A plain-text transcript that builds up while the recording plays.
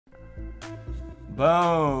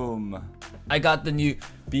Boom. I got the new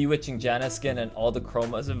Bewitching Janna skin and all the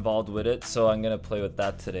chromas involved with it, so I'm gonna play with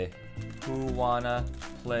that today. Who wanna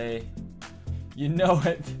play? You know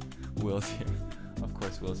it. Will's here. Of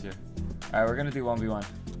course Will's here. Alright, we're gonna do 1v1.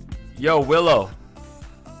 Yo, Willow.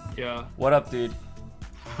 Yeah. What up, dude?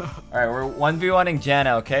 Alright, we're 1v1ing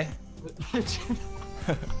Janna, okay?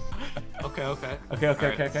 Okay.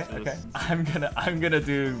 I'm gonna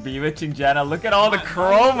do Bewitching Janna. Look at all the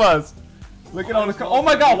chromas. Look at all the. Oh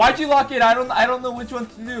my God! Why'd you lock it? I don't know which one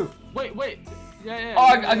to do. Wait. Yeah. Oh,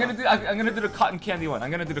 I'm gonna do the cotton candy one.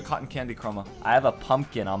 I'm gonna do the cotton candy chroma. I have a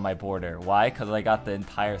pumpkin on my border. Why? Because I got the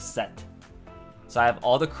entire set. So I have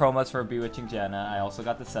all the chromas for Bewitching Janna. I also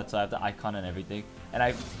got the set, so I have the icon and everything. And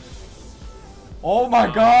I. Oh my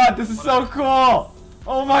God! This is so cool!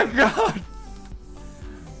 Oh my God!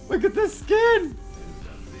 Look at this skin!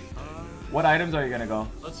 What items are you gonna go?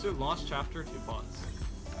 Let's do Lost Chapter 2 pots.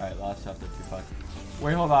 Alright, Lost Chapter 2 pots.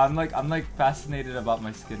 Wait, hold on. I'm like fascinated about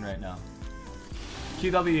my skin right now.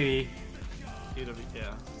 QWE.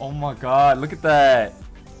 Yeah. Oh my God! Look at that!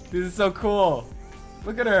 This is so cool!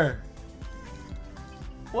 Look at her!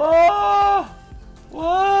 Whoa!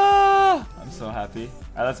 Whoa! I'm so happy.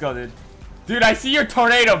 Alright, let's go, dude. Dude, I see your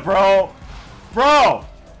tornado, bro! Bro!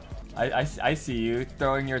 I see you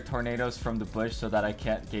throwing your tornadoes from the bush so that I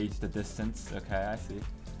can't gauge the distance. Okay,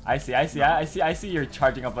 I see you're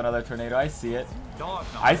charging up another tornado. I see it. No.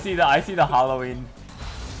 I see the Halloween.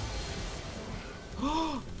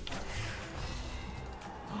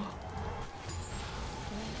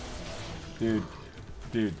 Dude,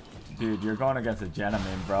 you're going against a Janna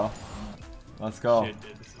main, bro. Let's go. Shit,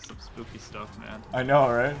 dude, this is some spooky stuff, man. I know,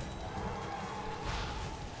 right?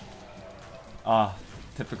 Ah,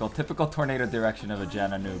 typical tornado direction of a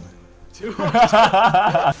Janna noob.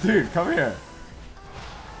 Dude, come here.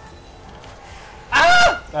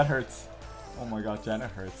 Ah! That hurts. Oh my God,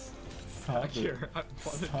 Janna hurts. Stop it.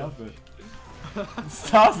 Stop it.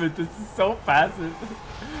 Stop it. This is so passive.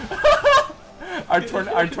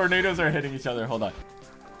 Our tornadoes are hitting each other. Hold on.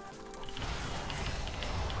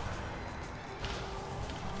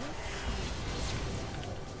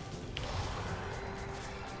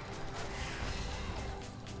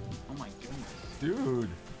 Oh my goodness. Dude.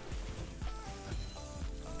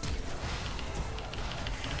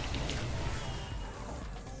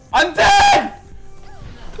 I'm dead!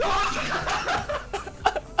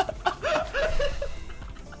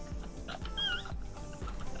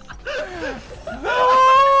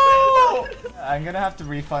 No! I'm gonna have to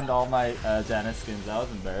refund all my Janna skins. That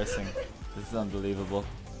was embarrassing. This is unbelievable.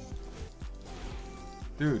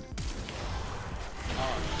 Dude.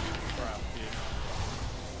 Oh, crap, dude.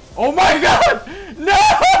 Oh my God! No!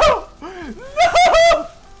 No!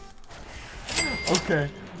 Okay.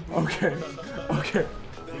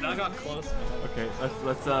 Dude, I got close, man. Okay,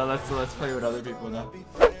 let's play with other people now.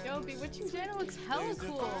 Yo, Bewitching Janna looks hella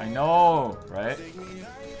cool. I know, right?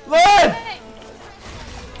 Look! Hey!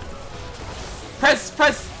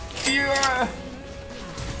 Press here.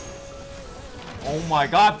 Oh my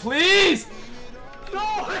God, please! No!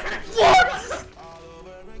 What?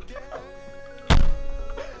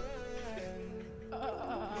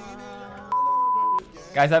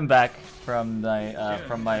 Guys, I'm back from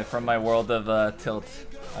my world of tilt.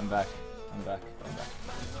 I'm back.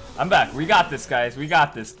 We got this, guys. We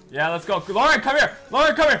got this. Yeah, let's go. Lauren, come here.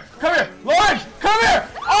 Lauren, come here. Lauren, come here.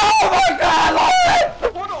 Oh my God, Lauren!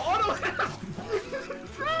 What?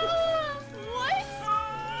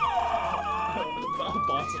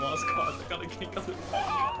 Boss lost cause. I gotta kick him.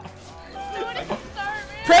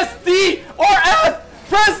 Press D or F.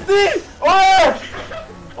 Press D or F.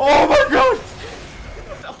 Oh my God.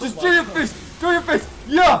 Just do your face.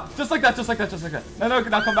 Yeah, just like that. No,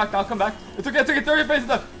 now come back. It's okay. Throw your face at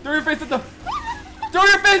them. Throw your face at them. Oh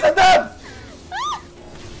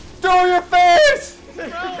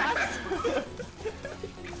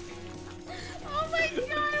my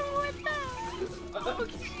God, what the?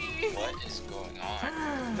 Okay. What is going on?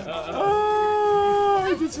 Oh,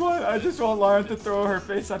 I just want Lauren to throw her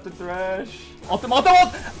face at the thrash. Ult!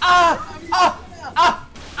 Ah!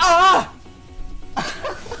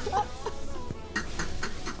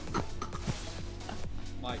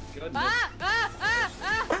 My goodness.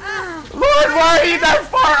 Lord, why are you that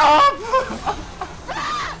far up?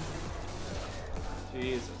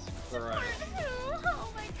 Jesus Christ.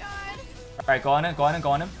 Oh my God. Alright, go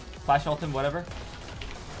on him. Flash ult him, whatever.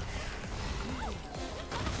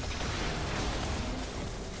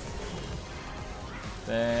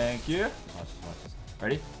 Thank you. Watch this.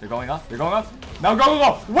 Ready? They're going off. Now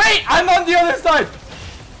go. Wait, I'm on the other side.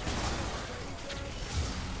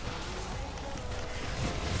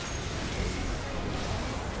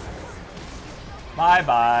 Bye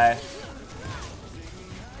bye.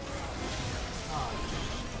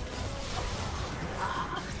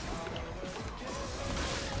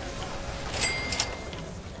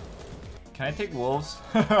 Can I take wolves?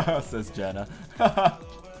 Says Jenna. Oh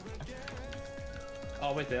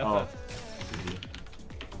wait, they have Oh. that.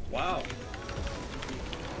 Wow.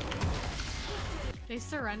 They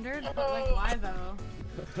surrendered, but like, why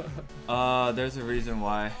though? There's a reason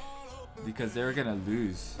why. Because they were gonna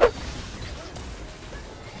lose.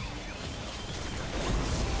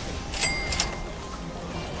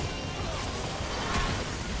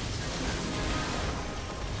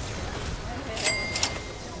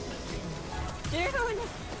 Dude,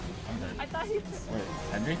 I thought he. Wait,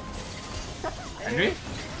 Henry? Henry?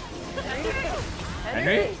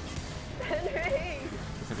 Henry.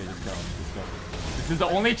 It's okay, just kill him. Just go. This is the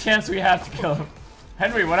only chance we have to kill him.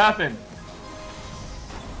 Henry, what happened?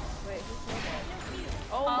 Wait, who's that?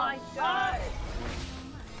 Oh my god.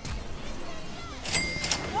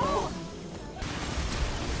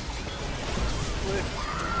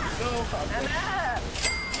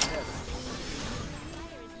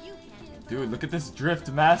 Dude, look at this drift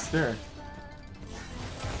master.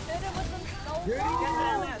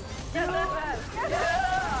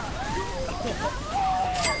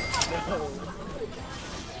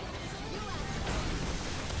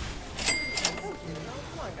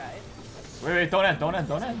 Wait, don't end. I'm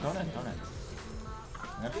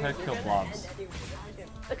gonna try to kill blobs.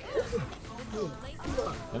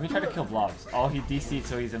 Let me try to kill blobs. Oh, he DC'd,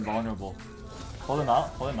 so he's invulnerable. Hold him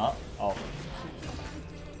out. Oh.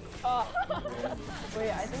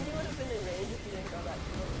 Wait, I think he would have been in range if he didn't go that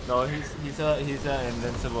close. No, he's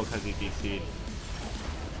invincible because he DC'd.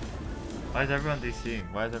 Why is everyone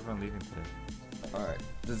DCing? Why is everyone leaving today? Alright,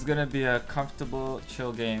 this is gonna be a comfortable,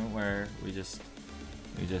 chill game where we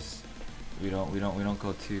don't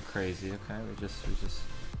go too crazy, okay? We just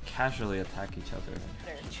casually attack each other.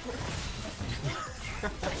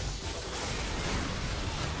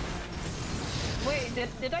 Wait,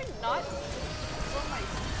 did I not? Oh my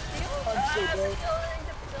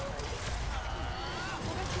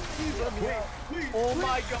Oh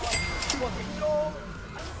my god! No!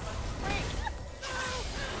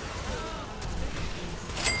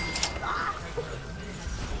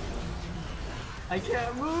 I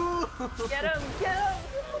can't move! Get him! Go!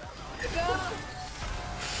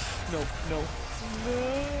 No,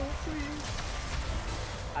 please.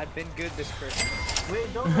 I've been good this person.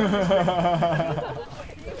 Wait, don't. Hello?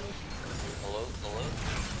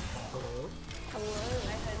 Hi,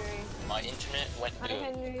 Henry. My internet went Hi, good.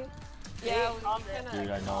 Henry. Yeah, Dude,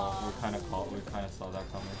 I know. We kind of saw that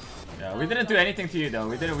coming. Yeah, we didn't do anything to you though.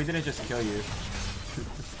 We didn't just kill you.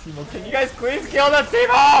 Timo, can you guys please kill the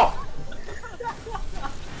Timo?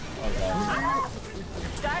 Oh god.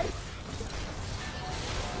 Guys.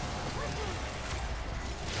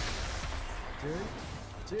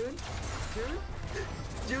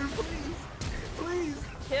 June, please!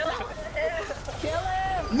 Kill him! Kill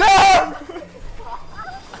him! No!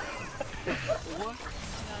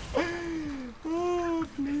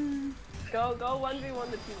 Go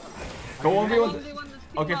 1v1 the team. Go 1v1.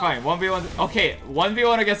 Okay, fine. 1v1. Okay,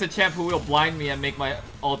 1v1 against a champ who will blind me and make my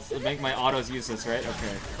autos useless, right?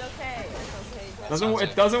 Okay. It's okay.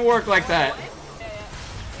 It doesn't work like that. Yeah.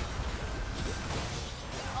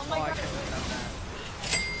 Oh my god.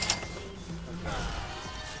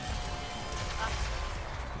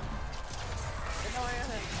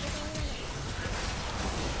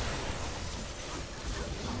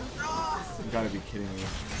 You gotta be kidding me.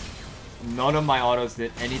 None of my autos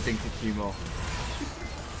did anything to Timo.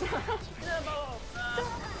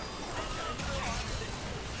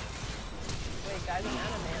 Wait, guys, I'm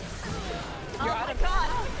out of mana. You're out of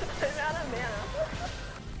mana. I'm out of mana.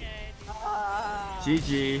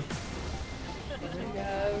 GG.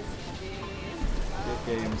 Yes. Good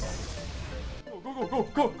games.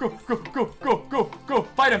 Go.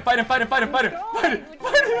 Fight him.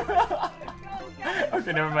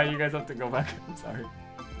 Okay, never mind. You guys have to go back. I'm sorry.